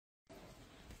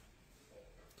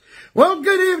Well,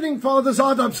 good evening, Father's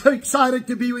Heart. I'm so excited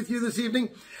to be with you this evening.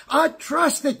 I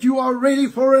trust that you are ready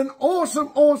for an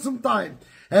awesome time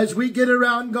as we get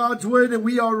around God's Word and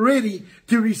we are ready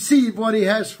to receive what He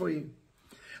has for you.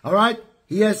 All right?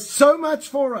 He has so much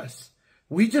for us.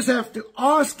 We just have to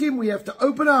ask Him. We have to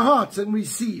open our hearts and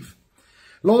receive.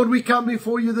 Lord, we come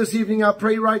before you this evening. I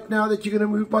pray right now that you're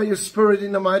going to move by your Spirit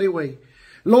in a mighty way.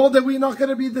 Lord, that we're not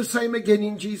going to be the same again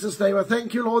in Jesus' name. I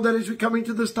thank you, Lord, that as we come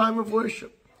into this time of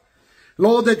worship,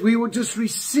 Lord, that we will just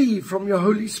receive from your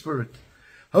Holy Spirit.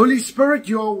 Holy Spirit,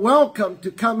 you are welcome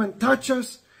to come and touch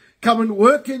us, come and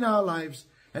work in our lives.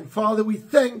 And Father, we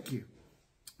thank you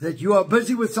that you are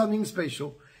busy with something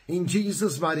special in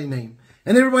Jesus' mighty name.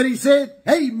 And everybody said,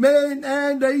 amen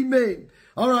and amen.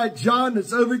 All right, John,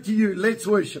 it's over to you. Let's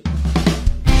worship.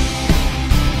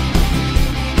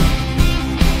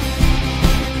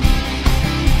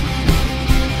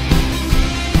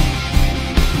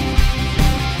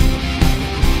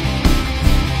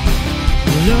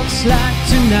 Looks like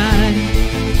tonight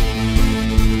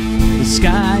the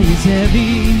sky is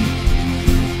heavy.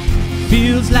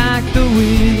 Feels like the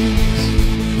winds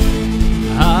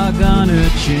are gonna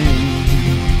change.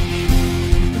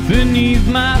 Beneath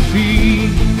my feet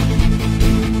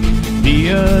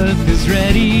the earth is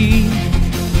ready,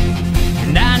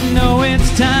 and I know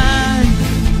it's time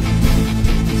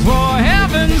for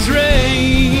heaven's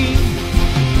rain.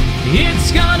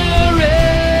 It's gonna rain.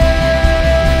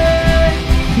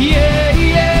 Yeah,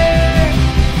 yeah.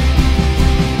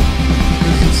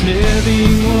 'Cause it's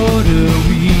living water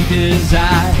we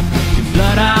desire to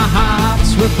flood our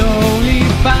hearts with holy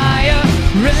fire.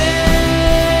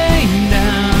 Rain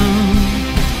down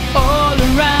all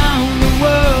around the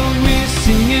world. We're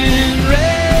singing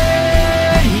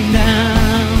rain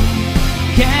down.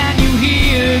 Can you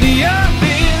hear the earth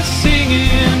is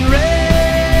singing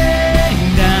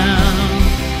rain down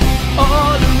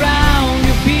all around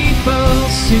your people?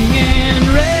 Singing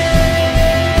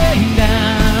rain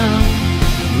down,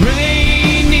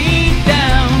 raining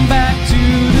down back to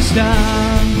the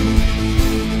stars.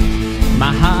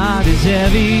 My heart is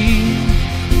heavy,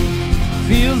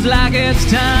 feels like it's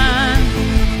time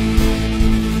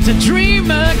to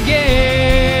dream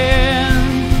again.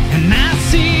 And I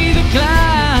see the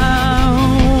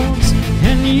clouds,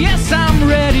 and yes, I'm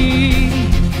ready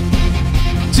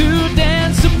to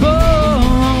dance upon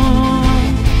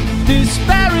this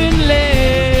barren land.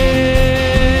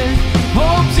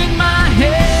 Hope's in my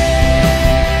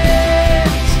hands,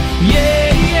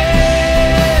 yeah,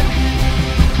 yeah.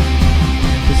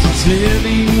 'Cause it's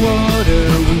living water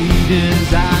we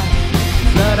desire.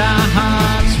 Flood our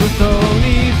hearts with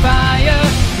holy fire.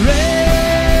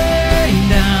 Rain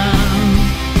down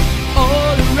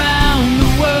all around the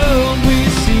world.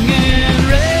 We're singing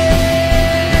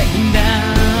rain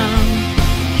down.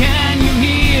 Can you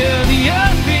hear the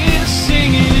earth is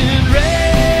singing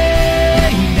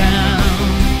rain down?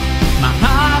 My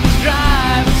heart is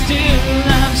dry, but still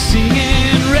I'm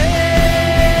singing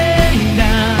rain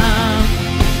down.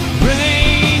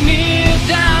 Rain it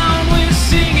down, we're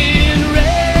singing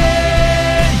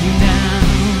rain down.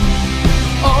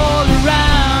 All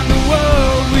around the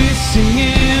world we're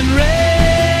singing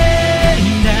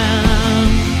rain down.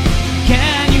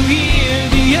 Can you hear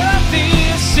the earth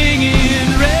is singing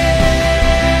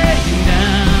rain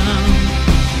down?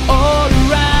 All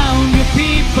around your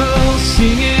people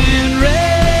singing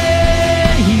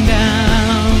rain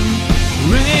down.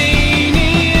 Rain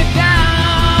it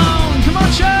down. Come on,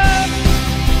 church.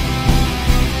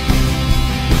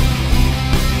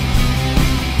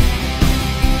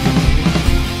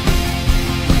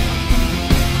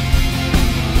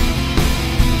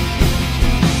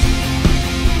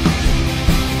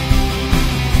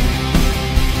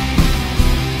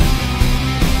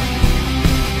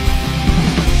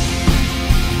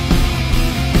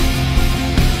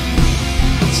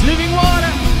 It's living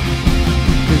water,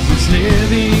 'cause it's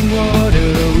living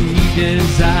water we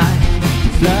desire.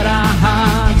 Flood our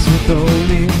hearts with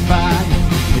holy fire.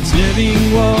 It's living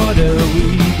water we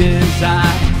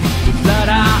desire. Flood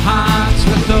our hearts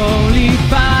with holy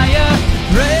fire.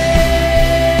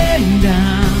 Rain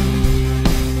down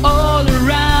all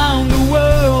around the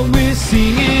world. We're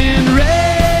singing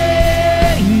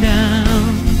rain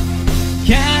down.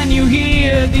 Can you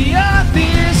hear the earth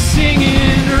is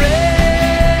singing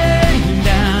rain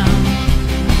down?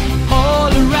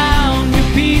 All around your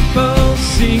people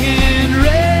singing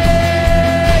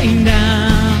rain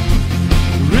down.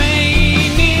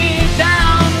 Rain it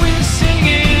down, we're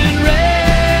singing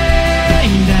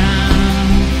rain down.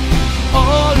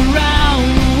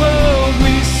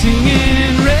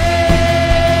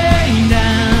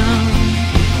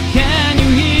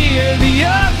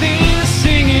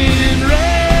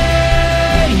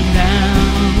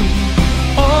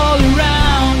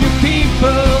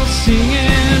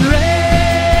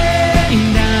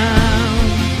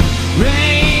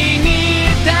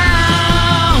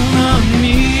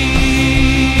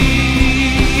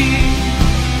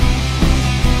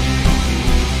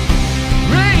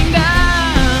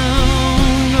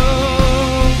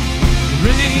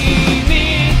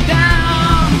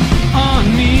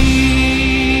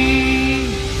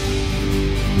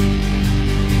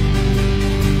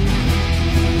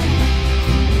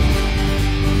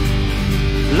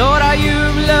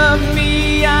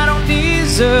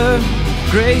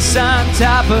 grace on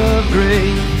top of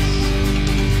grace.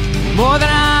 More than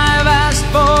I've asked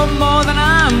for, more than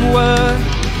I'm worth.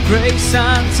 Grace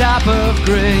on top of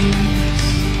grace.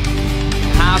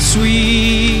 How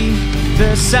sweet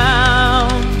the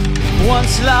sound,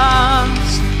 once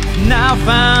lost, now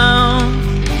found.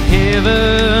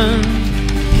 Heaven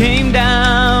came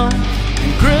down,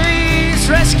 and grace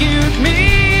rescued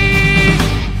me.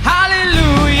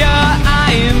 Hallelujah,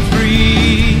 I am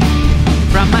free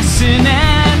from my sin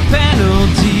and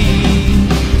penalty.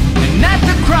 And at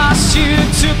the cross you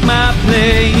took my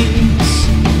place,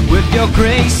 with your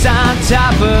grace on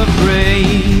top of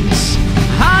grace.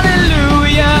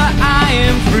 Hallelujah, I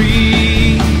am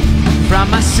free from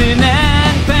my sin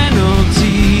and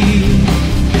penalty.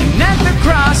 And at the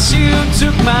cross you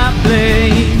took my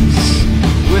place,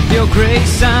 with your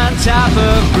grace on top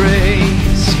of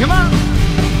grace. Come on!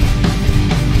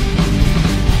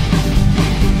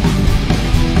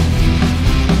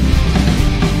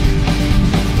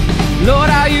 Lord,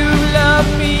 how you love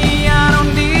me, I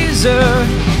don't deserve.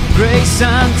 Grace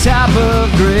on top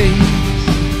of grace.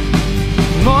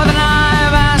 More than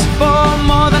I've asked for,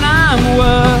 more than I'm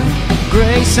worth.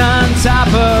 Grace on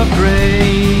top of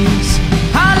grace.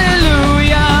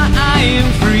 Hallelujah, I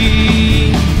am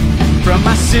free from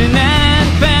my sin and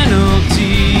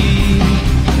penalty.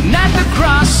 And at the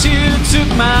cross you took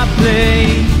my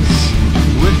place,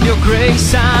 with your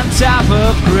grace on top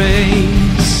of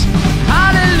grace.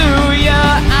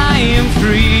 Hallelujah, I am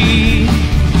free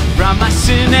from my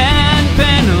sin and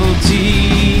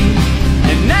penalty.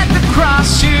 And at the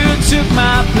cross you took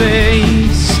my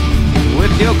place,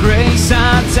 with your grace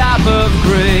on top of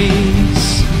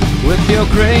grace. With your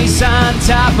grace on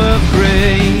top of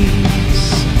grace.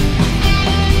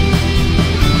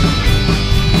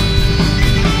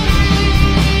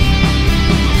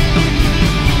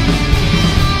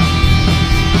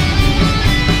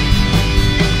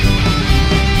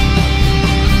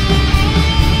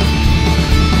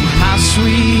 How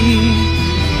sweet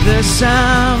the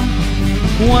sound,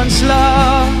 once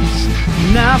lost,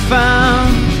 now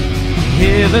found.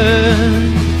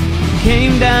 Heaven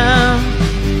came down,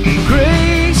 and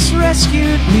grace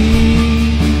rescued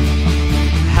me.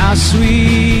 How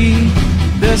sweet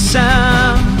the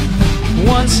sound,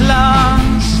 once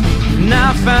lost,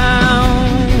 now found.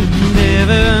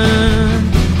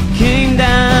 Heaven came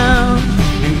down,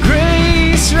 and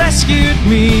grace rescued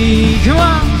me. Come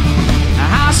on!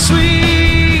 How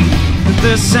sweet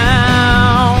the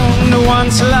sound,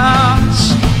 once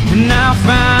lost, now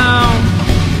found.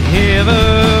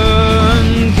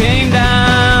 Heaven came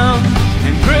down,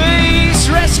 and grace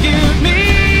rescued me.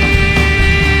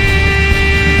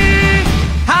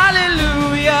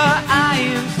 Hallelujah, I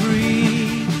am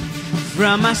free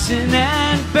from my sin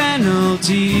and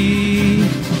penalty.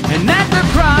 And at the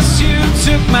cross you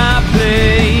took my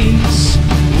place,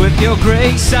 with your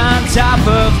grace on top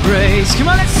of grace. Come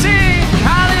on, let's sing.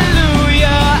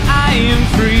 Hallelujah, I am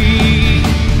free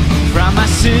from my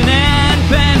sin and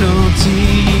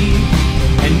penalty.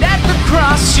 And at the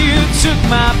cross you took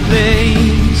my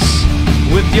place,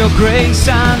 with your grace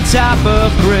on top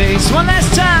of grace. One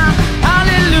last time.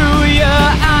 Hallelujah,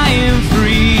 I am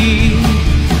free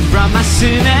from my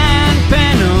sin and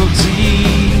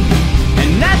penalty.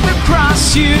 And at the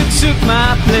cross you took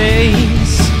my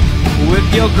place,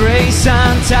 with your grace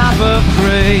on top of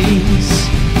grace.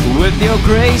 With your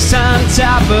grace on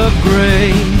top of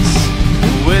grace.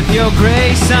 With your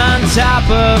grace on top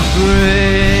of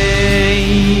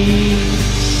grace.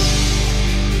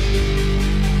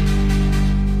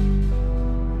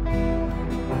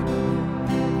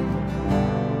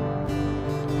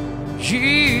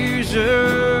 Jesus,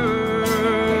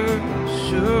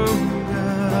 oh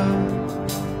God.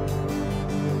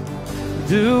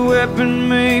 The weapon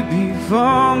may be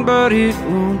formed, but it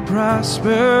won't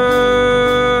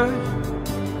prosper.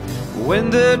 When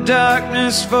the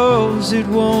darkness falls, it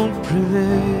won't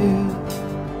prevail.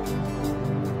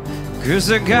 'Cause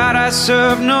the God I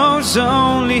serve knows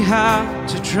only how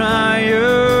to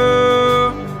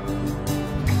triumph.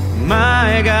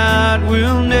 My God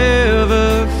will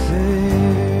never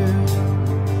fail.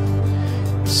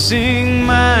 Sing,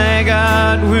 my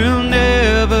God will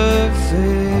never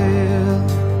fail.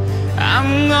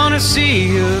 I'm gonna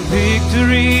see a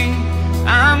victory.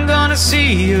 I'm gonna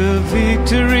see a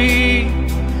victory,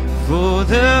 for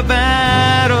the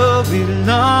battle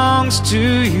belongs to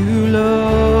you,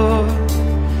 Lord.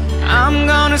 I'm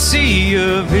gonna see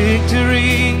a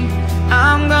victory.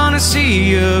 I'm gonna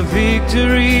see a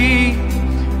victory,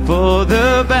 for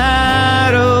the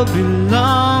battle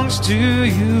belongs to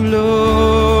you,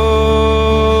 Lord.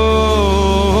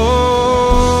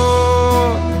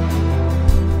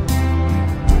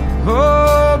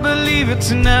 it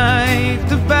tonight.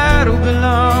 The battle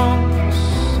belongs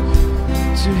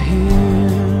to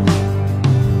Him.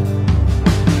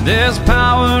 There's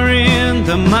power in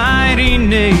the mighty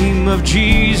name of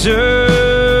Jesus.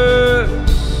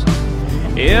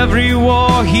 Every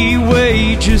war He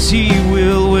wages, He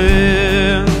will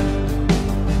win.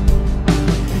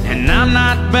 And I'm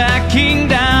not backing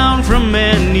down from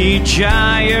any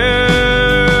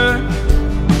giant,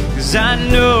 'cause I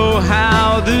know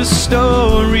how the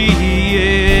story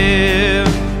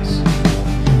ends.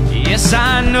 Yes,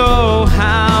 I know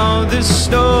how the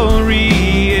story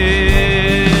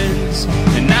ends.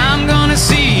 And I'm gonna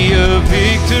see a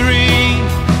victory.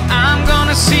 I'm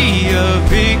gonna see a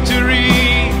victory.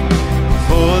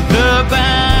 For the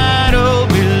battle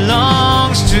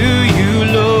belongs to you,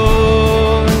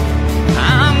 Lord.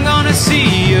 I'm gonna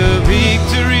see a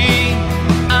victory.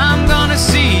 I'm gonna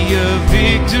see a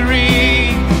victory.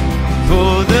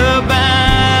 For the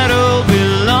battle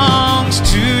belongs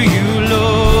to you,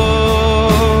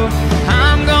 Lord.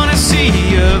 I'm gonna see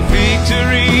a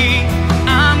victory.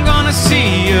 I'm gonna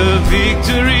see a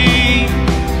victory.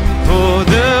 For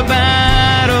the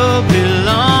battle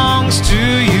belongs to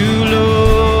you,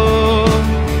 Lord.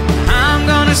 I'm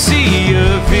gonna see a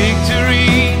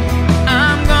victory.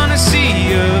 I'm gonna see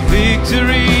a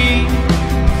victory.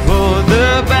 For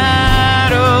the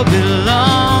battle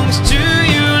belongs to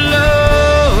you, Lord.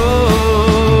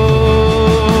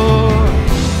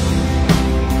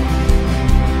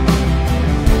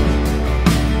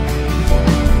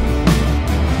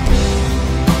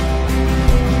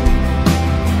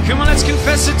 Come on, let's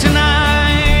confess it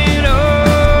tonight.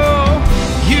 Oh,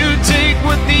 you take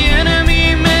what the enemy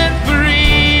meant for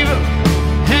evil,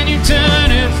 and you turn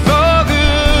it for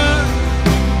good.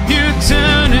 You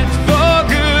turn it for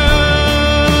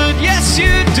good. Yes,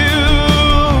 you do.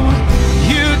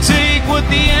 You take what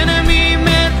the enemy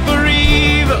meant for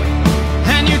evil,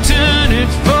 and you turn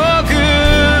it for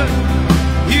good.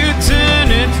 You turn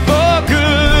it for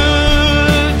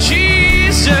good.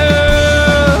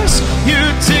 Jesus, you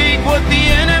take what the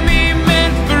enemy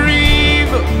meant for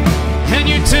evil, and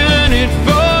you turn it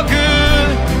for good.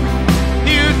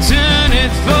 You turn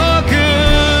it for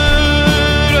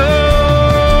good.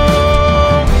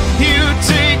 Oh, you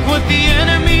take what the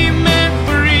enemy meant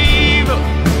for evil,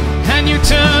 and you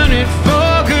turn it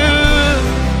for good.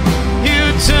 You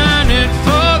turn it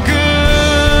for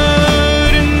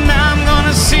good. And I'm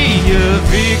gonna see a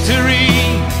victory.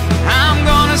 I'm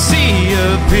gonna see a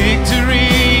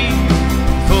victory.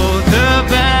 For the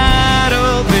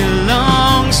battle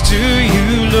belongs to you,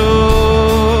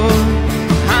 Lord.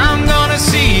 I'm gonna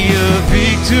see a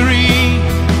victory.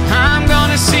 I'm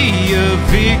gonna see a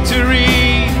victory.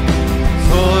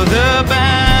 For the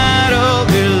battle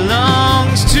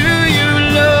belongs to you,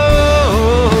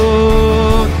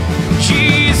 Lord.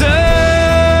 Jesus,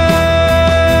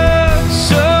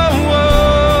 oh,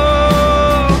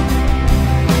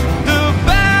 the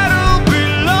battle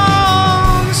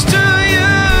belongs to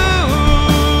you.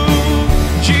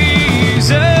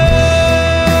 Jesus,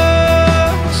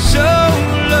 oh,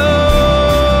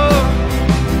 Lord.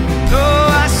 Oh,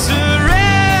 I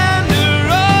surrender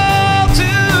all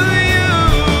to you.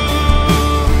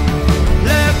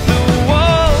 Let the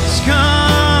walls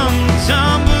come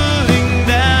tumbling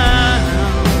down.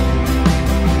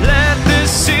 Let the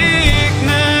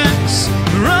sickness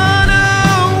run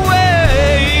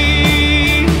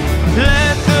away.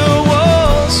 Let the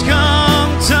walls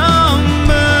come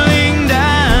tumbling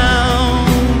down.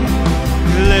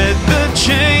 Let the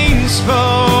chains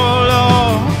fall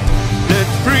off. Let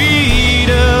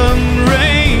freedom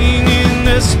reign in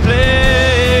this place.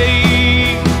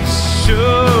 Oh,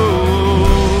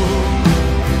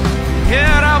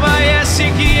 yeah, Rabbi, yes,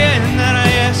 Ikienda,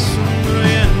 yes,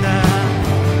 Umrienda.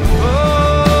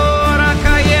 Oh,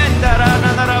 Rakayenda,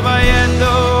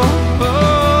 Ranarabayendo. Oh,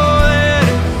 let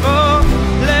it fall,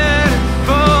 let it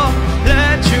fall.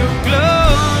 Let your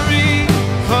glory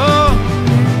fall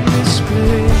in this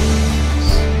place.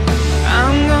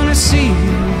 I'm gonna see a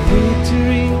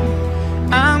victory.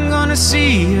 I'm gonna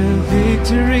see a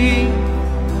victory.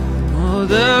 Oh,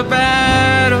 the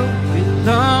battle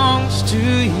belongs to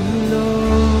you,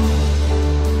 Lord.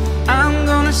 I'm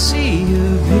gonna see a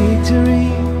victory.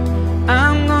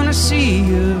 I'm gonna see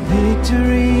a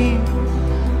victory.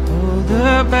 Oh,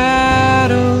 the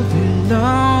battle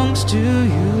belongs to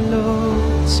you,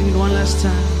 Lord. Sing it one last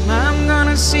time. I'm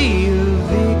gonna see a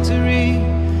victory.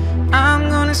 I'm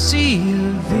gonna see a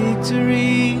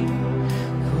victory.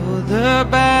 For the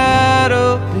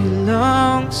battle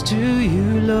belongs to you,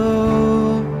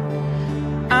 Lord.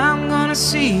 I'm gonna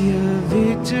see a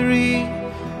victory.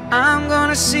 I'm gonna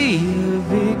wanna see a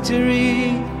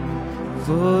victory,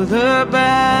 for the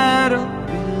battle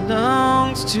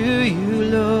belongs to you,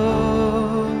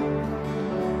 Lord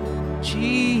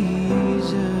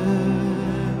Jesus.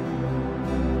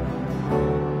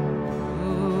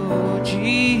 Oh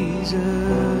Jesus,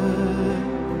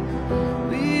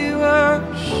 we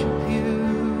worship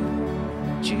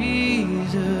you,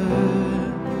 Jesus.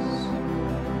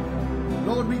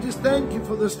 Lord, we just thank you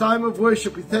for this time of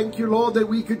worship. We thank you, Lord, that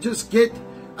we could just get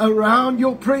around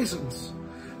your presence.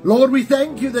 Lord, we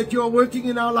thank you that you are working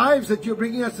in our lives, that you're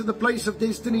bringing us to the place of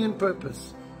destiny and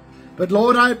purpose. But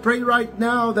Lord, I pray right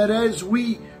now that as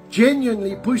we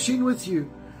genuinely push in with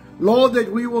you, Lord,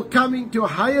 that we will come into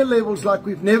higher levels like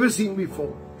we've never seen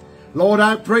before. Lord,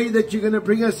 I pray that you're going to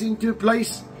bring us into a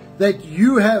place that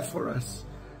you have for us.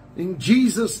 In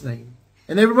Jesus' name.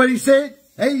 And everybody said,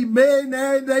 amen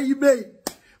and amen.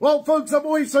 Well, folks, I'm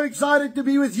always so excited to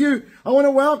be with you. I want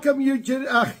to welcome you,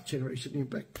 Generation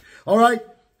Impact. All right.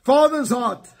 Father's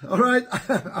Heart. All right.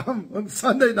 On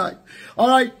Sunday night. All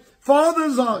right.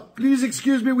 Father's Heart. Please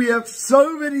excuse me. We have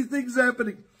so many things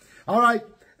happening. All right.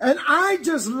 And I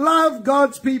just love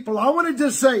God's people. I want to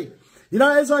just say, you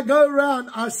know, as I go around,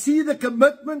 I see the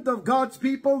commitment of God's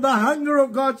people, the hunger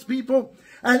of God's people.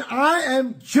 And I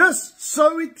am just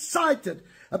so excited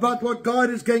about what God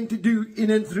is going to do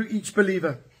in and through each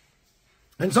believer.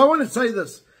 And so I want to say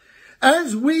this.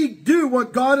 As we do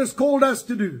what God has called us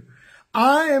to do,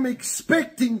 I am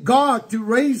expecting God to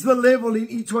raise the level in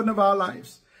each one of our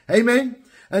lives. Amen.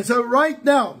 And so right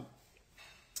now,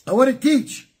 I want to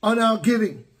teach on our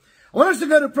giving. I want us to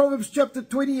go to Proverbs chapter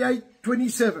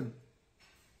 28:27.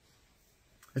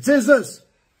 It says this.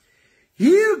 He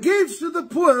who gives to the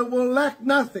poor will lack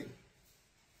nothing,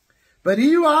 but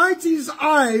he who hides his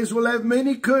eyes will have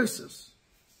many curses.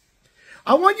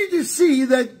 I want you to see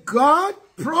that God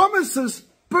promises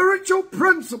spiritual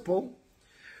principle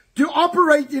to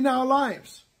operate in our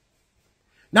lives.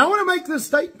 Now I want to make this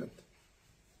statement.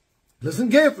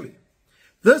 Listen carefully.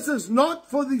 This is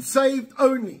not for the saved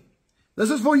only.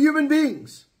 This is for human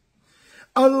beings.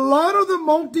 A lot of the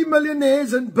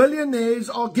multimillionaires and billionaires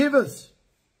are givers.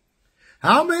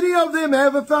 How many of them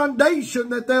have a foundation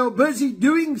that they are busy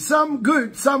doing some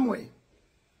good somewhere?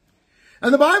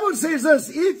 And the Bible says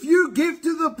this, if you give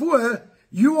to the poor,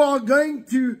 you are going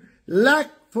to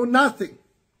lack for nothing.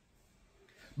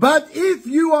 But if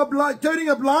you are turning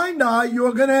a blind eye, you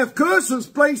are going to have curses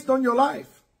placed on your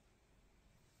life.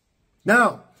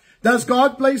 Now, does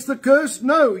God place the curse?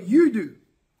 No, you do.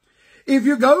 If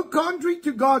you go contrary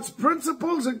to God's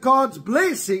principles and God's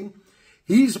blessing,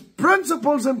 His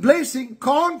principles and blessing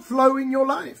can't flow in your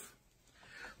life.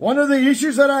 One of the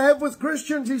issues that I have with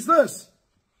Christians is this,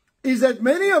 is that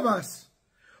many of us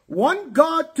want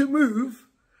God to move,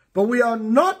 but we are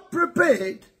not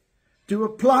prepared to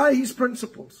apply His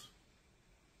principles.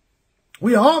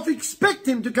 We half expect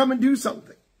Him to come and do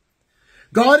something.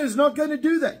 God is not going to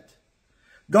do that.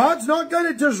 God's not going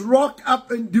to just rock up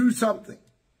and do something.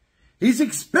 He's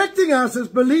expecting us as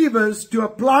believers to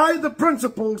apply the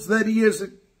principles that He has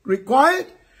required,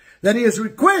 that He has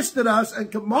requested us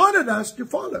and commanded us to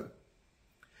follow.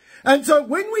 And so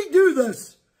when we do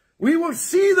this, we will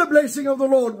see the blessing of the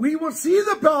Lord. We will see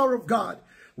the power of God.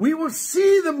 We will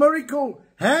see the miracle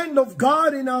hand of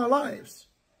God in our lives.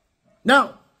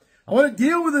 Now, I want to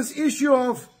deal with this issue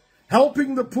of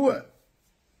helping the poor.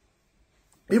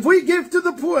 If we give to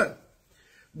the poor,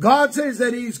 God says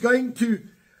that He's going to,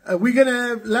 we're going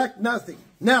to lack nothing.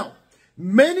 Now,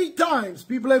 many times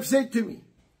people have said to me,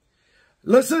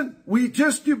 listen, we're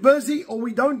just too busy or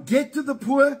we don't get to the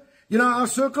poor. You know, our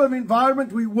circle of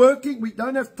environment, we're working, we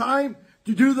don't have time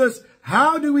to do this.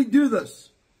 How do we do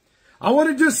this? I want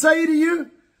to just say to you,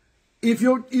 if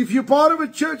you're part of a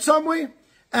church somewhere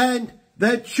and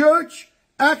that church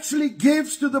actually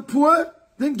gives to the poor,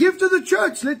 then give to the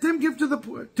church. Let them give to the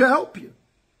poor to help you.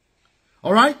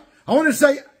 All right? I want to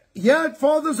say, yeah, at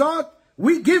Father's Heart,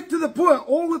 we give to the poor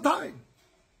all the time.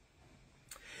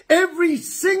 Every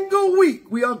single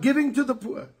week we are giving to the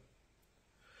poor.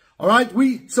 All right,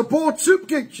 we support soup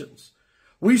kitchens.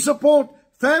 We support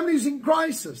families in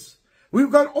crisis.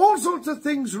 We've got all sorts of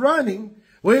things running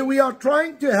where we are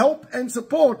trying to help and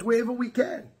support wherever we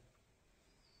can.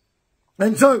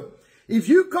 And so, if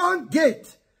you can't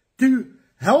get to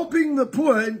helping the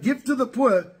poor and give to the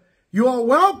poor, you are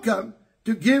welcome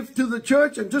to give to the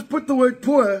church and just put the word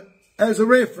poor as a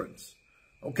reference.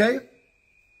 Okay?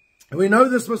 And we know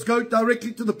this must go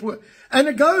directly to the poor. And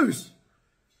it goes.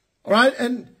 All right,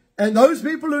 and those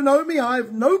people who know me, I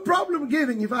have no problem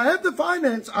giving. If I have the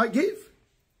finance, I give.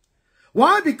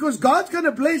 Why? Because God's going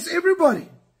to bless everybody.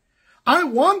 I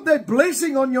want that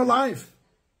blessing on your life.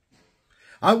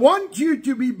 I want you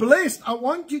to be blessed. I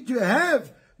want you to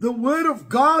have the Word of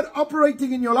God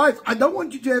operating in your life. I don't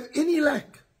want you to have any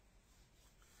lack.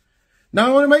 Now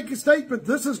I want to make a statement.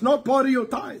 This is not part of your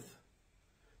tithe.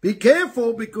 Be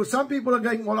careful, because some people are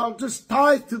going, well, I'll just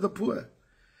tithe to the poor.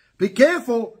 Be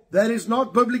careful. That is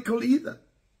not biblical either.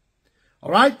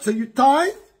 All right. So you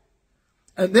tithe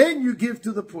and then you give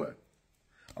to the poor.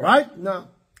 All right. Now,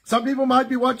 some people might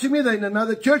be watching me. They're in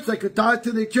another church. They could tithe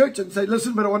to their church and say,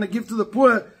 listen, but I want to give to the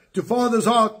poor, to Father's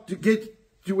heart, to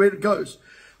get to where it goes.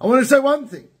 I want to say one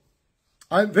thing.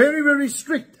 I'm very, very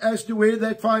strict as to where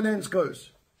that finance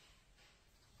goes.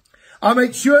 I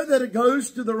make sure that it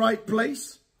goes to the right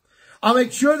place. I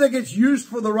make sure that it gets used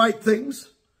for the right things.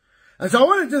 And so I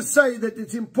want to just say that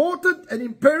it's important and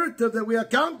imperative that we are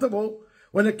accountable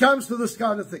when it comes to this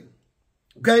kind of thing.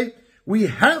 Okay? We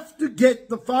have to get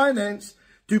the finance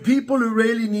to people who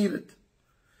really need it.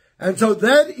 And so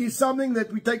that is something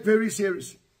that we take very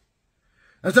seriously.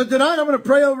 And so tonight I'm going to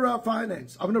pray over our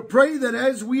finance. I'm going to pray that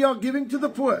as we are giving to the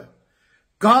poor,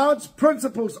 God's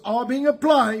principles are being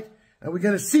applied, and we're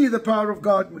going to see the power of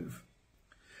God move.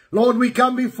 Lord, we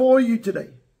come before you today.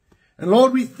 And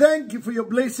Lord, we thank you for your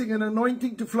blessing and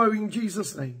anointing to flow in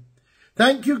Jesus' name.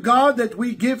 Thank you, God, that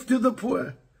we give to the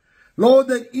poor. Lord,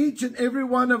 that each and every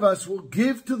one of us will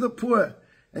give to the poor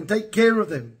and take care of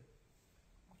them.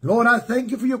 Lord, I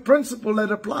thank you for your principle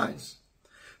that applies.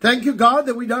 Thank you, God,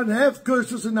 that we don't have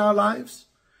curses in our lives,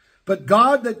 but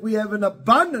God, that we have an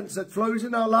abundance that flows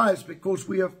in our lives because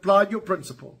we have applied your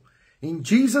principle. In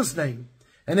Jesus' name.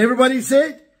 And everybody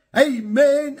said,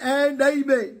 amen and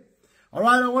amen. All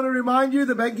right, I want to remind you,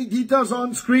 the banking details are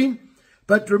on screen.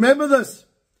 But remember this.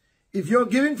 If you're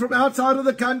giving from outside of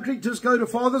the country, just go to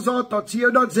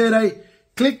fathersheart.co.za,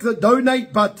 click the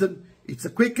donate button. It's the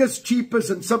quickest, cheapest,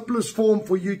 and simplest form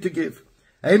for you to give.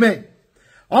 Amen.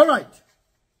 All right.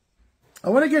 I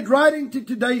want to get right into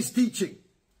today's teaching.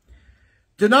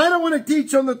 Tonight I want to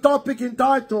teach on the topic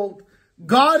entitled,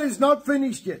 God is not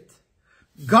finished yet.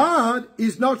 God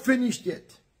is not finished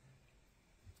yet.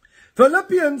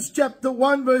 Philippians chapter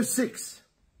 1 verse 6.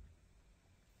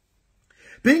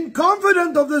 Being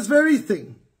confident of this very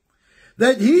thing,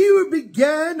 that he who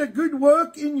began a good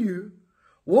work in you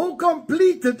will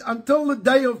complete it until the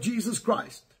day of Jesus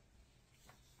Christ.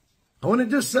 I want to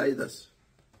just say this.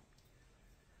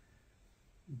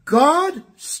 God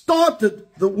started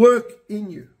the work in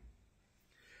you.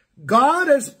 God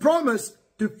has promised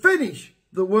to finish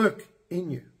the work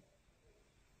in you.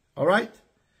 All right?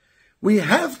 We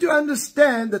have to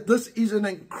understand that this is an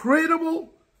incredible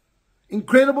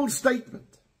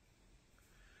statement.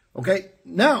 Okay?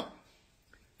 Now,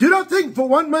 do not think for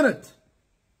 1 minute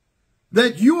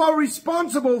that you are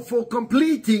responsible for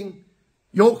completing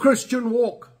your Christian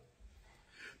walk.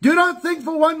 Do not think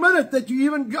for 1 minute that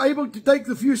you're even able to take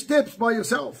the few steps by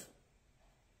yourself.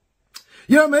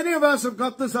 You know, many of us have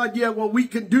got this idea, well, we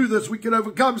can do this, we can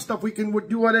overcome stuff, we can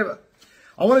do whatever.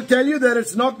 I want to tell you that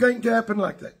it's not going to happen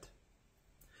like that.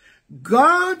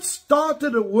 God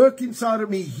started a work inside of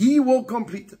me. He will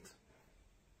complete it.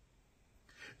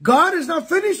 God is not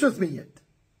finished with me yet.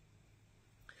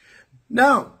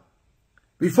 Now,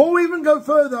 before we even go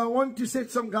further, I want to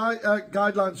set some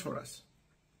guidelines for us.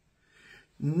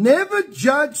 Never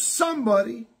judge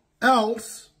somebody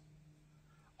else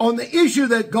on the issue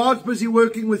that God's busy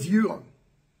working with you on.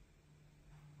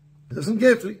 Listen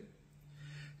carefully.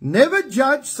 Never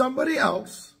judge somebody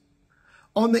else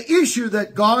on the issue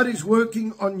that God is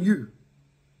working on you.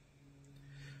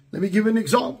 Let me give an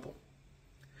example.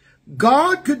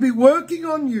 God could be working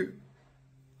on you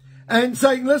and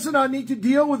saying, listen, I need to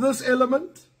deal with this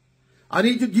element. I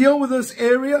need to deal with this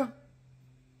area.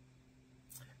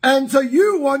 And so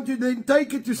you want to then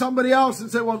take it to somebody else and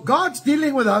say, well, God's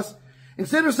dealing with us.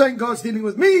 Instead of saying God's dealing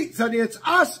with me, saying it's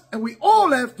us, and we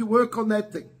all have to work on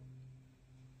that thing.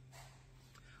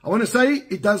 I want to say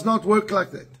it does not work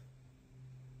like that.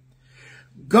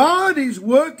 God is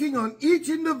working on each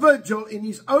individual in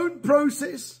his own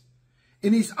process,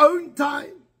 in his own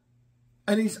time,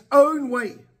 and his own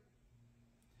way.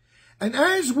 And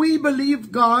as we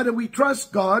believe God and we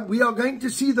trust God, we are going to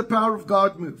see the power of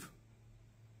God move.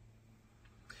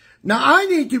 Now, I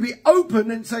need to be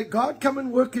open and say, God, come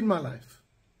and work in my life.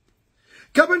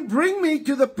 Come and bring me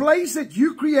to the place that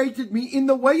you created me, in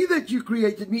the way that you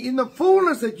created me, in the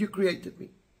fullness that you created me.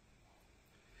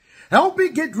 Help me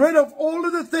get rid of all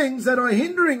of the things that are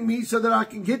hindering me so that I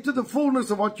can get to the fullness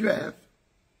of what you have.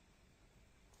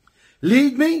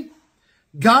 Lead me,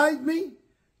 guide me,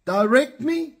 direct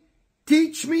me,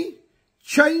 teach me,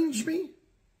 change me.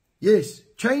 Yes,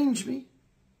 change me.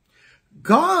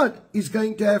 God is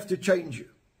going to have to change you.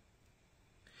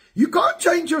 You can't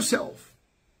change yourself.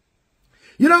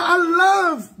 You know, I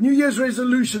love New Year's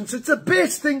resolutions. It's the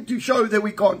best thing to show that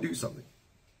we can't do something.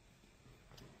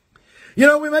 You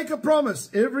know, we make a promise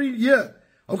every year.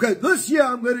 Okay, this year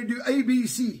I'm going to do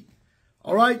ABC.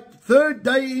 All right, third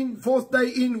day in, fourth day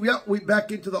in, we're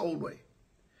back into the old way.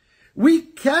 We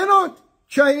cannot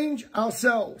change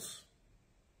ourselves.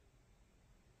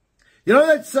 You know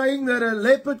that saying that a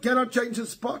leopard cannot change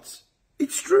its spots?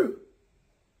 It's true.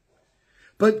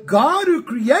 But God who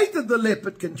created the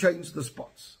leopard can change the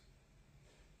spots.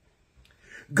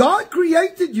 God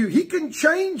created you. He can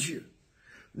change you.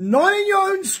 Not in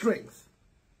your own strength,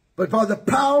 but by the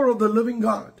power of the living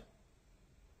God.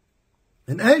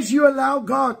 And as you allow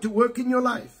God to work in your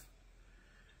life,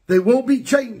 there will be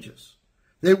changes.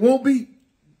 There will be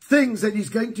things that He's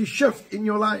going to shift in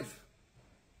your life.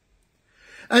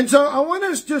 And so I want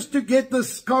us just to get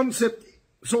this concept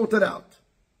sorted out.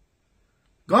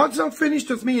 God's not finished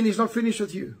with me and He's not finished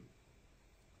with you.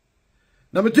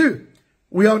 Number two,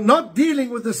 we are not dealing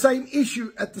with the same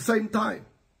issue at the same time.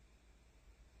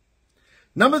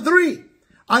 Number three,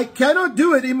 I cannot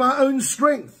do it in my own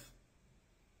strength.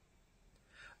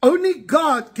 Only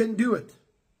God can do it.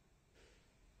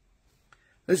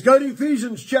 Let's go to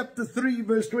Ephesians chapter 3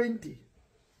 verse 20.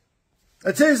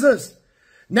 It says this,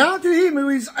 now to Him who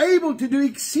is able to do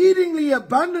exceedingly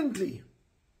abundantly,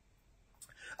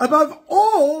 above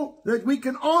all that we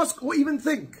can ask or even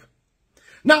think.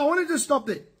 Now I want to just stop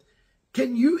there.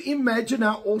 Can you imagine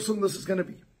how awesome this is going to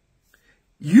be?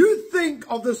 You think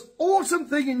of this awesome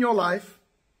thing in your life,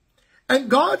 and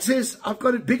God says, I've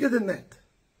got it bigger than that.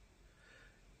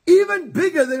 Even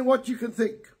bigger than what you can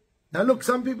think. Now look,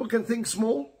 some people can think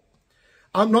small.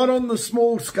 I'm not on the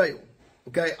small scale.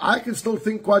 Okay, I can still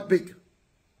think quite big.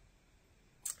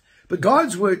 But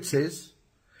God's word says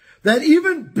that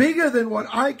even bigger than what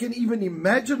I can even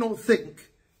imagine or think,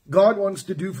 God wants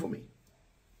to do for me.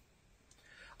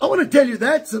 I want to tell you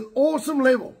that's an awesome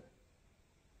level.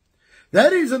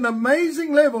 That is an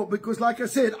amazing level because like I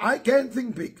said, I can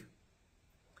think big.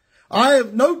 I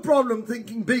have no problem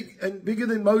thinking big and bigger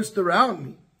than most around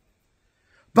me.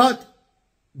 But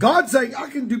God's saying, I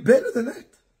can do better than that.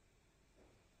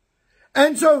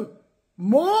 And so,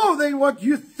 more than what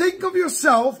you think of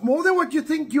yourself, more than what you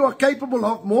think you are capable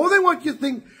of, more than what you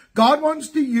think God wants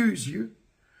to use you,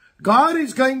 God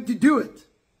is going to do it.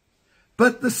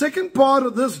 But the second part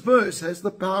of this verse has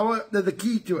the power, the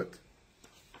key to it.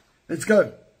 Let's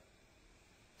go.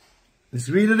 Let's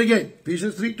read it again.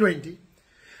 Ephesians 3:20.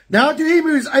 Now to Him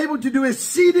who is able to do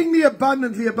exceedingly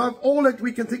abundantly above all that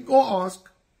we can think or ask,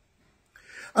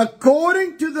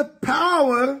 according to the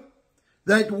power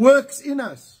that works in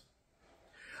us.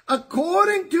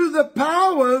 According to the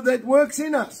power that works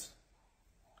in us.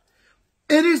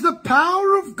 It is the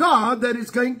power of God that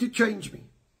is going to change me.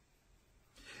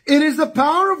 It is the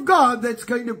power of God that's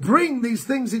going to bring these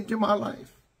things into my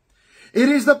life. It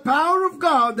is the power of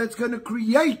God that's going to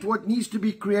create what needs to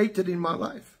be created in my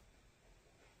life.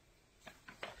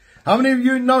 How many of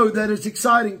you know that it's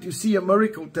exciting to see a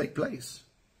miracle take place?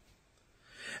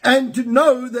 And to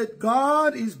know that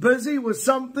God is busy with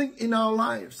something in our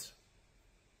lives.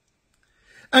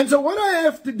 And so what I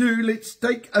have to do, let's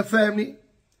take a family.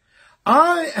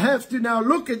 I have to now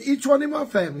look at each one in my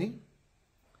family.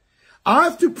 I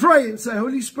have to pray and say,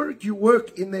 Holy Spirit, you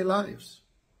work in their lives.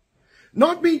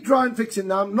 Not me try and fix it.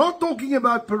 Now, I'm not talking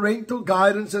about parental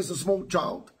guidance as a small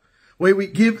child, where we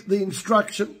give the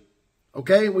instruction,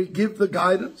 okay, we give the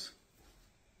guidance.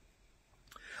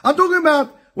 I'm talking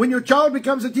about when your child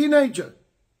becomes a teenager,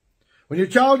 when your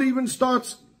child even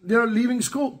starts, leaving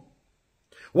school.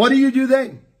 What do you do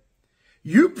then?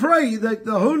 You pray that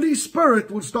the Holy Spirit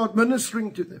will start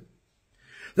ministering to them.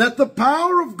 That the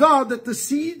power of God, that the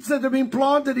seeds that have been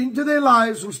planted into their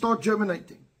lives will start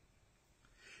germinating.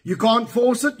 You can't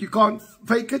force it. You can't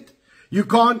fake it. You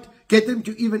can't get them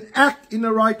to even act in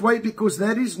the right way because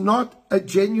that is not a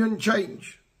genuine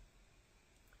change.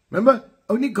 Remember,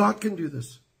 only God can do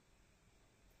this.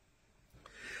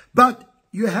 But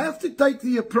you have to take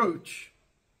the approach.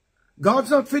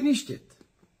 God's not finished yet.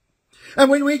 And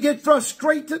when we get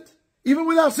frustrated, even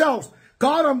with ourselves,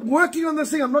 God, I'm working on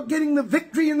this thing. I'm not getting the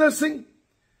victory in this thing.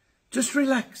 Just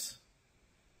relax.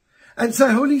 And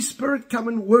say, Holy Spirit, come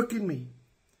and work in me.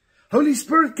 Holy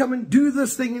Spirit, come and do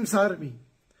this thing inside of me.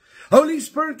 Holy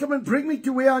Spirit, come and bring me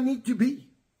to where I need to be.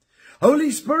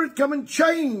 Holy Spirit, come and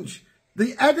change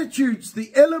the attitudes,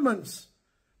 the elements,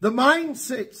 the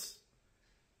mindsets,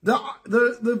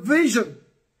 the vision.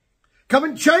 Come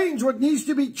and change what needs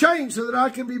to be changed so that I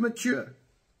can be mature.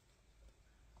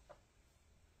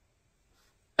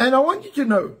 And I want you to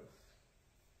know,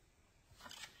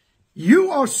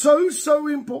 You are so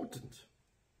important.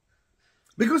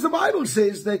 Because the Bible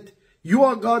says that you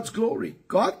are God's glory.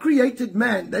 God created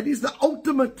man. That is the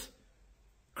ultimate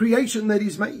creation that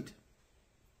He's made.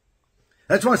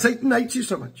 That's why Satan hates you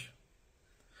so much.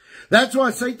 That's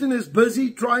why Satan is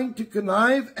busy trying to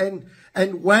connive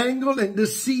and wangle and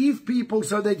deceive people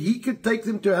so that he could take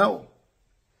them to hell.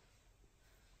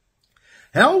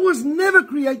 Hell was never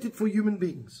created for human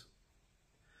beings.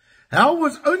 Hell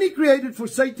was only created for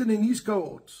Satan and his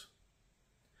cohorts.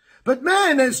 But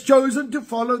man has chosen to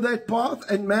follow that path,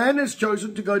 and man has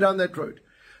chosen to go down that road.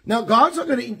 Now, God's not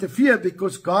going to interfere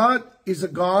because God is a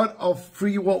God of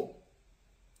free will.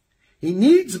 He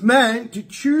needs man to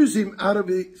choose him out of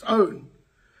his own,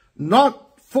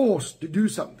 not forced to do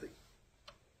something.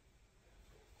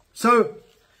 So,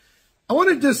 I want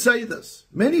to just say this.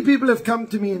 Many people have come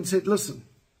to me and said, listen,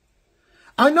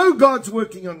 I know God's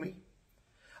working on me.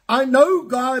 I know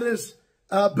God is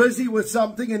busy with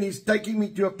something and He's taking me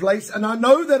to a place. And I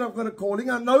know that I've got a calling.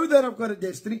 I know that I've got a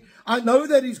destiny. I know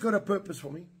that He's got a purpose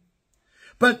for me.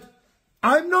 But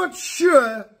I'm not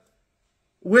sure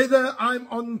whether I'm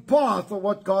on path of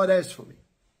what God has for me.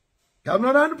 I'm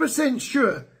not 100%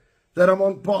 sure that I'm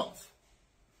on path.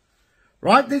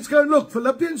 Right, let's go and look.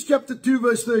 Philippians chapter 2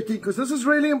 verse 13, because this is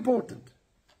really important.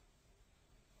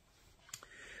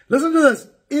 Listen to this.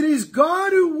 It is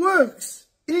God who works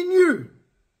in you.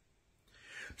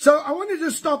 So I want to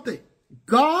just stop there.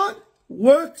 God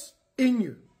works in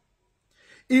you.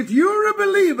 If you're a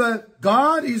believer,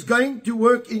 God is going to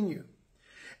work in you.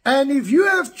 And if you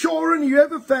have children, you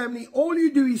have a family, all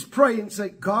you do is pray and say,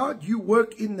 God, you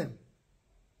work in them.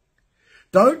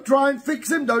 Don't try and fix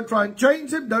them. Don't try and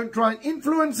change them. Don't try and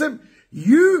influence them.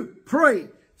 You pray.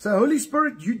 Say, Holy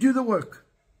Spirit, you do the work.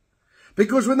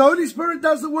 Because when the Holy Spirit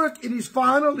does the work, it is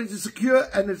final, it is secure,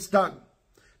 and it's done.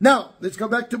 Now, let's go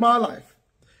back to my life.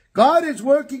 God is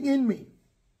working in me,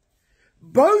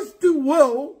 both to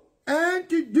will and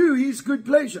to do His good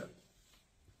pleasure.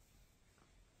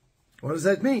 What does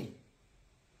that mean?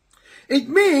 It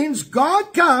means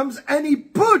God comes and He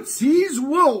puts His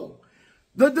will,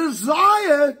 the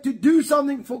desire to do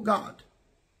something for God.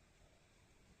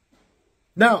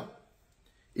 Now,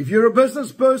 if you're a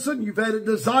business person, you've had a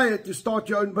desire to start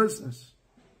your own business.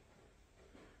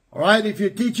 All right, if you're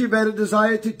a teacher, you've had a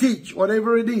desire to teach,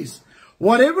 whatever it is.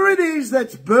 Whatever it is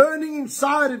that's burning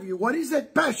inside of you, what is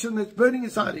that passion that's burning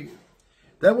inside of you?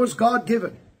 That was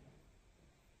God-given.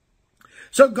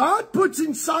 So God puts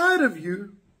inside of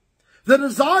you the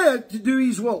desire to do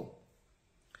His will.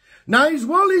 Now, His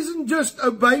will isn't just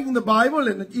obeying the Bible,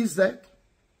 and it is that.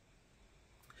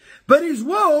 But His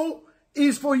will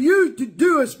is for you to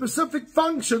do a specific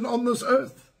function on this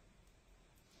earth.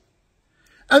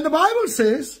 And the Bible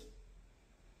says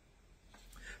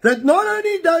that not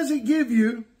only does He give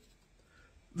you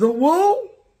the will,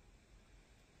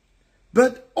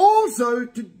 but also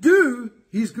to do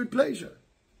His good pleasure.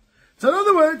 So in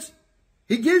other words,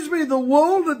 He gives me the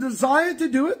will, the desire to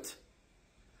do it,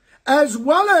 as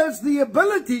well as the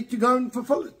ability to go and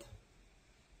fulfill it.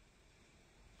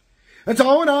 And so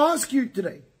I want to ask you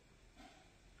today,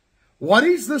 what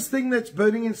is this thing that's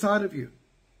burning inside of you?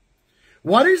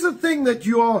 What is the thing that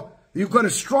you've got a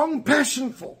strong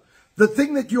passion for? The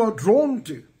thing that you are drawn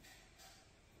to?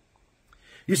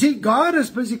 You see, God is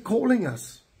busy calling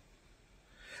us.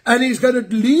 And He's going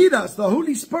to lead us. The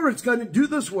Holy Spirit's going to do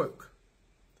this work.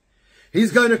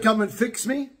 He's going to come and fix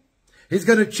me. He's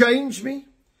going to change me.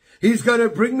 He's going to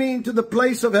bring me into the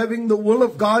place of having the will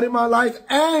of God in my life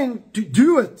and to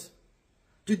do it.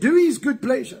 To do His good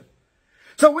pleasure.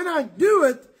 So when I do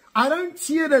it, I don't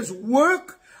see it as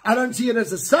work. I don't see it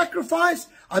as a sacrifice.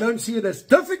 I don't see it as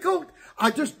difficult. I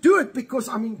just do it because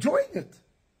I'm enjoying it.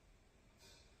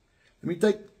 Let me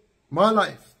take my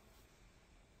life.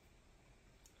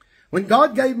 When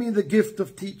God gave me the gift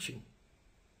of teaching,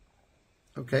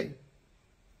 okay,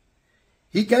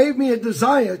 He gave me a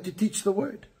desire to teach the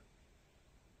Word.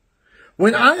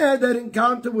 When I had that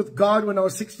encounter with God when I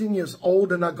was 16 years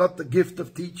old and I got the gift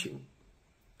of teaching,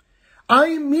 I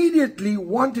immediately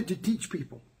wanted to teach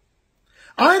people.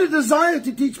 I had a desire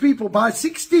to teach people. By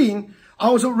 16, I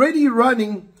was already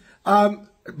running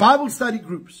Bible study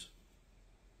groups.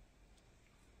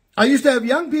 I used to have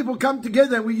young people come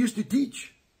together and we used to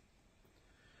teach.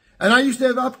 And I used to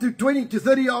have up to 20 to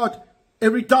 30 odd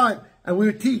every time. And we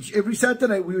would teach. Every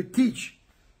Saturday we would teach.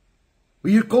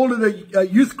 We would call it a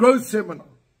youth growth seminar.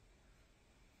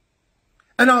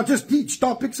 And I'll just teach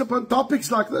topics upon topics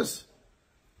like this.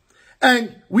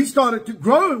 And we started to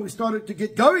grow and we started to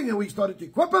get going and we started to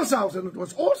equip ourselves and it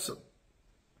was awesome.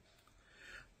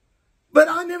 But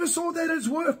I never saw that as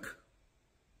work.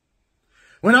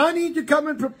 When I need to come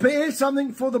and prepare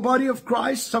something for the body of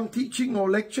Christ, some teaching or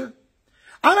lecture,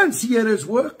 I don't see it as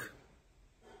work.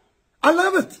 I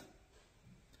love it.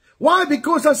 Why?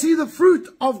 Because I see the fruit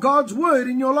of God's word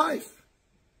in your life.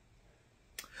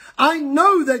 I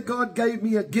know that God gave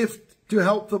me a gift to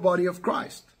help the body of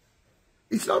Christ.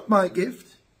 It's not my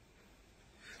gift.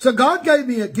 So God gave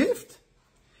me a gift.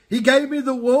 He gave me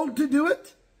the will to do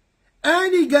it.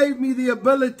 And He gave me the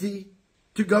ability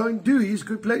to go and do His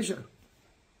good pleasure.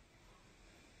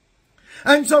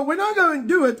 And so when I go and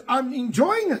do it, I'm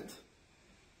enjoying it.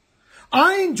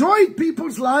 I enjoy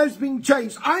people's lives being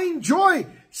changed. I enjoy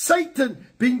Satan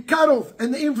being cut off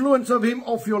and the influence of him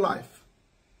off your life.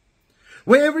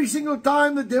 Where every single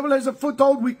time the devil has a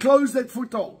foothold, we close that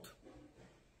foothold.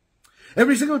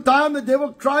 Every single time the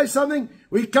devil tries something,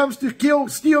 when he comes to kill,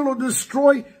 steal, or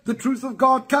destroy, the truth of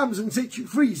God comes and sets you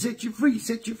free, set you free,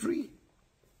 set you free.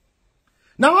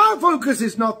 Now our focus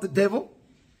is not the devil.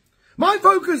 My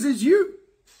focus is you.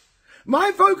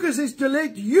 My focus is to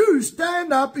let you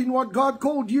stand up in what God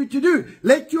called you to do.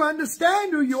 Let you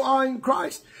understand who you are in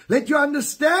Christ. Let you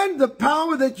understand the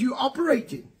power that you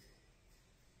operate in.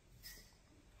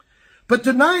 But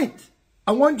tonight,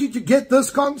 I want you to get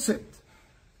this concept.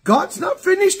 God's not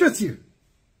finished with you.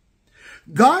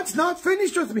 God's not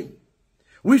finished with me.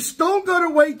 We've still got a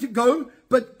way to go,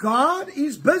 but God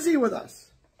is busy with us.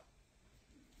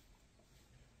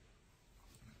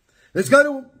 Let's go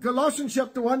to Colossians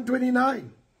chapter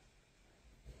 1:29.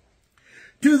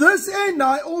 To this end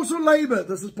I also labor,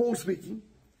 this is Paul speaking,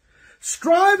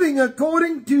 striving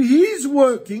according to His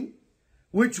working,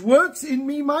 which works in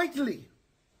me mightily.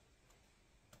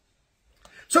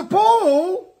 So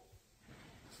Paul,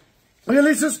 okay,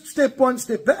 let's just step one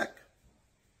step back.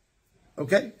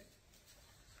 Okay?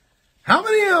 How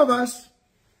many of us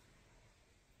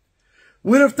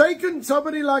would have taken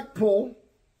somebody like Paul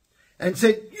and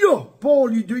said, yo,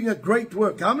 Paul, you're doing a great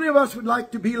work. How many of us would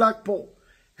like to be like Paul?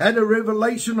 Had a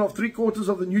revelation of 3/4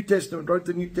 of the New Testament, wrote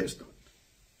the New Testament.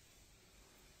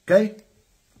 Okay?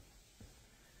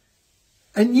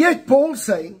 And yet Paul's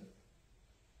saying,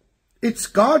 it's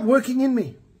God working in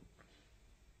me.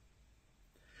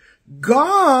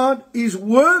 God is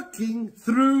working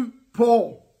through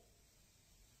Paul.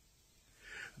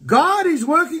 God is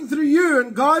working through you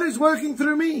and God is working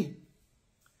through me.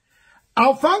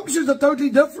 Our functions are totally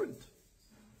different.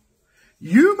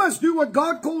 You must do what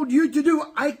God called you to do.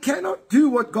 I cannot do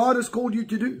what God has called you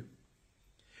to do.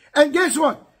 And guess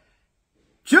what?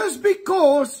 Just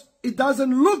because it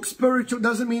doesn't look spiritual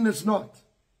doesn't mean it's not.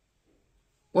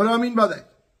 What do I mean by that?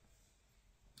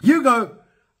 You go,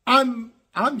 I'm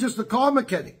just a car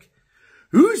mechanic.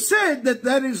 Who said that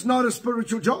that is not a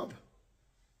spiritual job?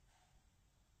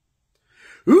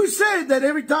 Who said that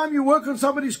every time you work on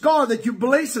somebody's car that you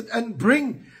bless it and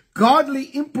bring godly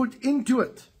input into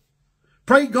it?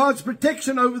 Pray God's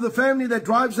protection over the family that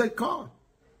drives that car.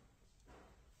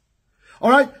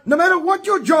 All right, no matter what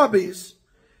your job is,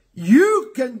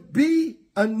 you can be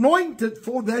anointed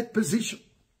for that position.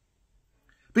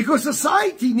 Because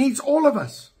society needs all of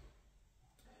us.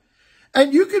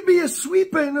 And you could be a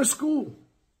sweeper in a school.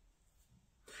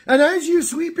 And as you're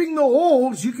sweeping the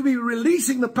halls, you can be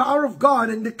releasing the power of God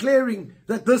and declaring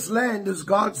that this land is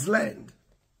God's land.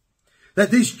 That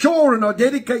these children are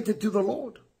dedicated to the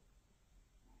Lord.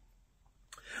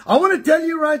 I want to tell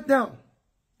you right now,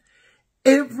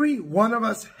 every one of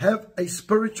us have a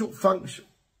spiritual function.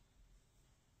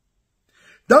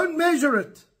 Don't measure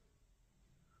it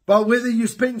by whether you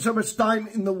spend so much time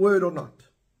in the Word or not.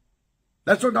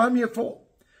 That's what I'm here for.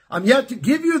 I'm here to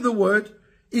give you the Word,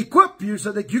 equip you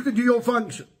so that you can do your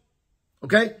function.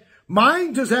 Okay?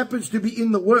 Mine just happens to be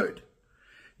in the Word.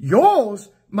 Yours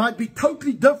might be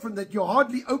totally different, that you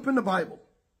hardly open the Bible.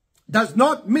 Does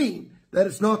not mean that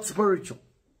it's not spiritual.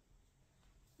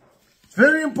 It's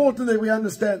very important that we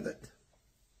understand that.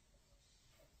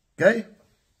 Okay?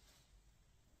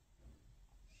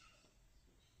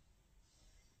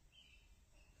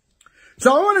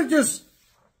 So I want to just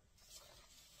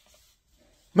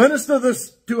minister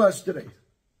this to us today.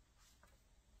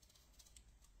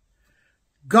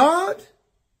 God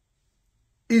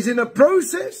is in a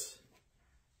process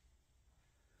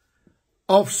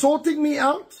of sorting me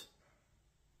out,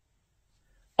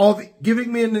 of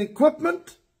giving me an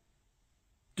equipment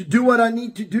to do what I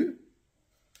need to do,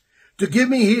 to give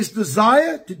me His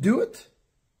desire to do it,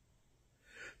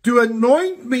 to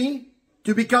anoint me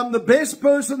to become the best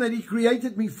person that He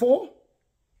created me for.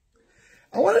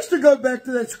 I want us to go back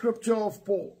to that scripture of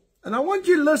Paul. And I want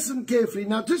you to listen carefully.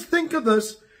 Now just think of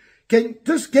this. Can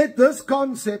just get this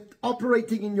concept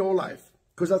operating in your life.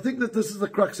 Because I think that this is the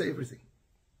crux of everything.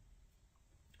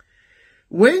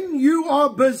 when you are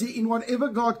busy in whatever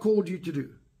God called you to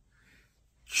do,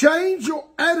 change your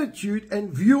attitude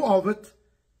and view of it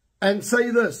and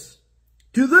say this: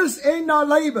 to this end I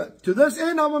labor, to this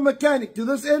end I'm a mechanic, to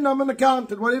this end I'm an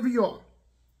accountant, whatever you are.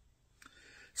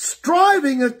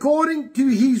 Striving according to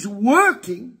His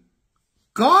working,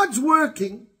 God's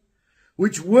working,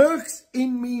 which works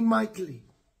in me mightily.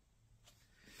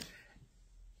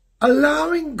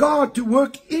 Allowing God to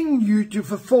work in you to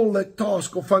fulfill that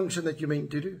task or function that you're meant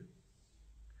to do.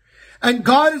 And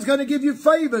God is going to give you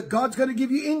favor. God's going to give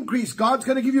you increase. God's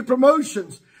going to give you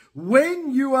promotions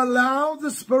when you allow the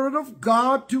Spirit of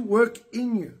God to work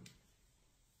in you.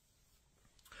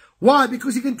 Why?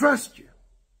 Because He can trust you.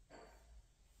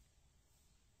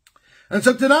 And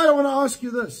so tonight I want to ask you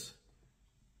this.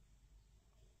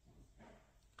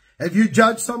 Have you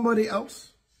judged somebody else?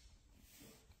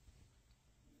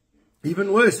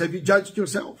 Even worse, have you judged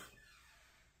yourself?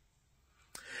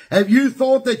 Have you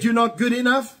thought that you're not good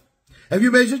enough? Have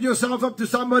you measured yourself up to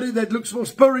somebody that looks more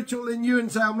spiritual than you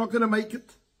and say, I'm not going to make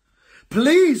it?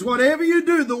 Please, whatever you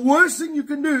do, the worst thing you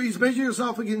can do is measure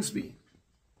yourself against me.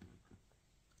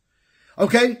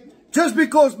 Okay? Just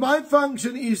because my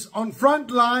function is on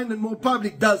front line and more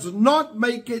public does not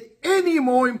make it any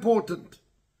more important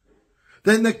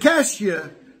than the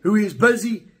cashier who is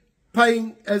busy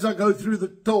paying as I go through the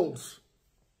tolls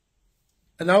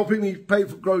and helping me pay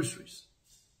for groceries.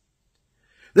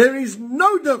 There is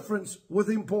no difference with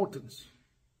importance.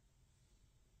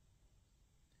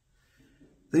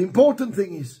 The important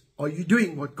thing is, are you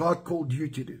doing what God called you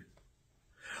to do?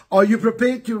 Are you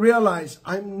prepared to realize,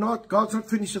 God's not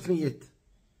finished with me yet.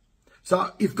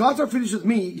 So if God's not finished with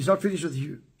me, He's not finished with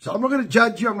you. So I'm not going to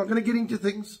judge you. I'm not going to get into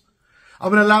things.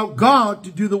 I'm going to allow God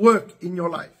to do the work in your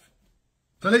life.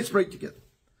 So let's pray together.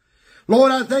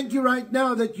 Lord, I thank you right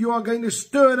now that you are going to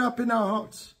stir it up in our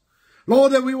hearts.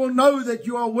 Lord, that we will know that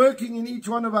you are working in each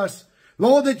one of us.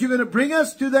 Lord, that you're going to bring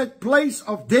us to that place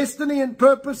of destiny and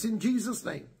purpose in Jesus'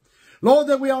 name. Lord,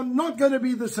 that we are not going to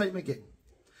be the same again.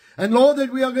 And Lord,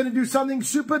 that we are going to do something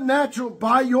supernatural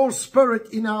by your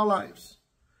Spirit in our lives.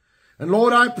 And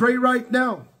Lord, I pray right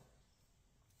now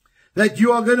that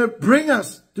you are going to bring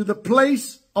us to the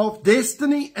place of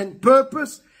destiny and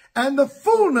purpose and the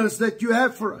fullness that you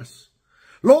have for us.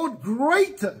 Lord,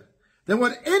 greater than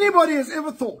what anybody has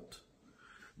ever thought.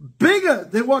 Bigger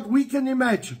than what we can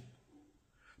imagine.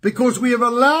 Because we have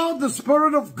allowed the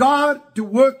Spirit of God to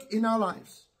work in our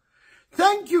lives.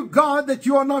 Thank you, God, that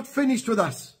you are not finished with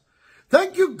us.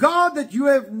 Thank you, God, that you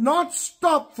have not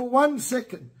stopped for 1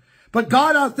 second. But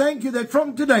God, I thank you that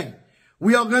from today,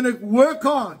 we are going to work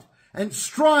hard and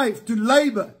strive to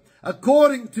labor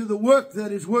according to the work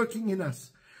that is working in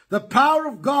us. The power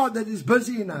of God that is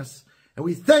busy in us. And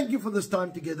we thank you for this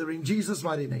time together in Jesus'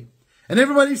 mighty name. And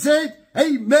everybody said,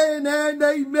 amen and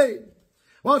amen.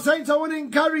 Well, saints, I want to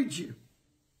encourage you.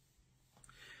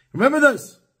 Remember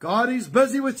this. God is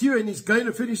busy with you and He's going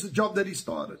to finish the job that He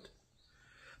started.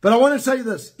 But I want to say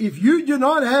this. If you do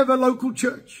not have a local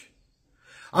church,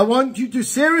 I want you to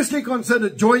seriously consider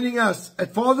joining us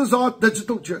at Father's Heart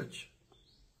Digital Church.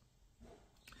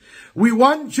 We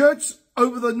run church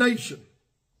over the nation.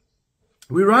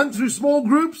 We run through small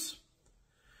groups.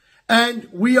 And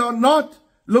we are not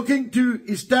looking to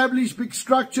establish big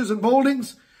structures and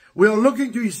buildings. We are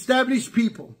looking to establish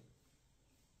people.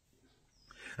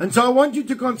 And so I want you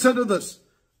to consider this,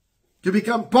 to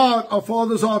become part of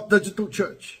Father's Heart Digital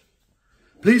Church.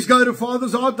 Please go to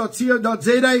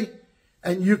fathersheart.co.za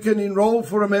and you can enroll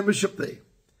for a membership there.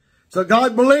 So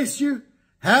God bless you.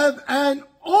 Have an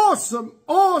awesome,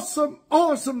 awesome,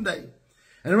 awesome day.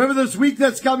 And remember this week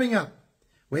that's coming up.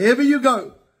 Wherever you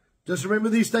go, just remember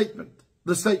the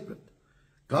statement.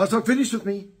 God's not finished with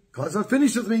me. God's not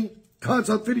finished with me. God's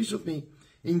not finished with me.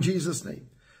 In Jesus' name.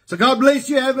 So God bless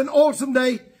you. Have an awesome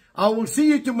day. I will see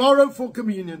you tomorrow for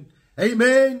communion.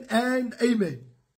 Amen and amen.